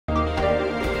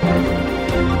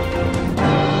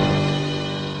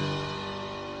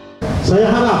Saya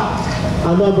harap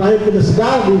Anwar kena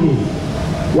sedar diri,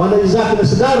 Azizah kena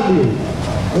sedar diri,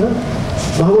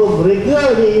 bahawa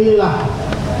mereka inilah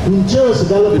punca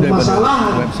segala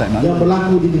permasalahan yang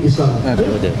berlaku di negeri Islam.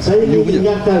 Saya ingin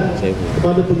ingatkan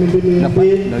kepada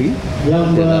pemimpin-pemimpin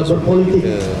yang berpolitik,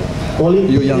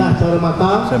 politiklah cara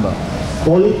matang,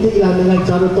 politiklah dengan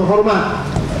cara terhormat,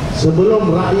 sebelum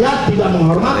rakyat tidak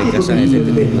menghormati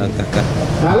pemimpin.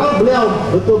 Kalau beliau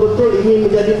betul-betul ingin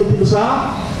menjadi menteri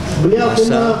besar, beliau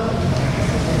kena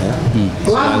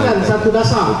pelanggan satu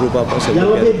dasar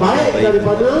yang lebih baik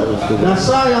daripada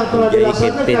dasar yang telah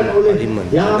dilaksanakan oleh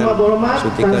Yang Amat Berhormat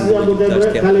Tan Sri Abdul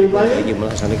kali baik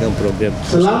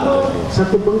selama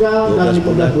 1 penggal dan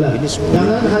 15 bulan.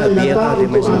 Jangan hanya datang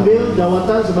untuk ambil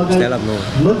jawatan sebagai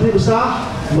Menteri Besar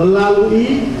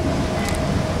melalui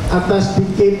atas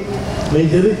tiket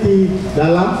majoriti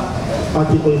dalam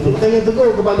parti politik. Saya ingin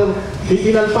tegur kepada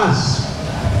pimpinan PAS.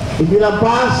 Pimpinan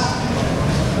PAS,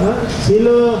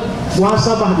 sila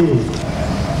muhasabah diri.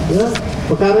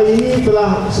 Perkara ini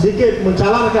telah sedikit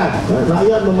mencalarkan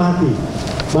rakyat memahati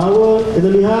bahawa kena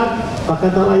lihat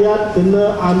Pakatan Rakyat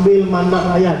kena ambil mandat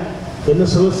rakyat, kena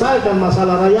selesaikan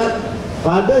masalah rakyat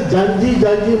pada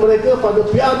janji-janji mereka pada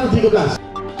PRU 13.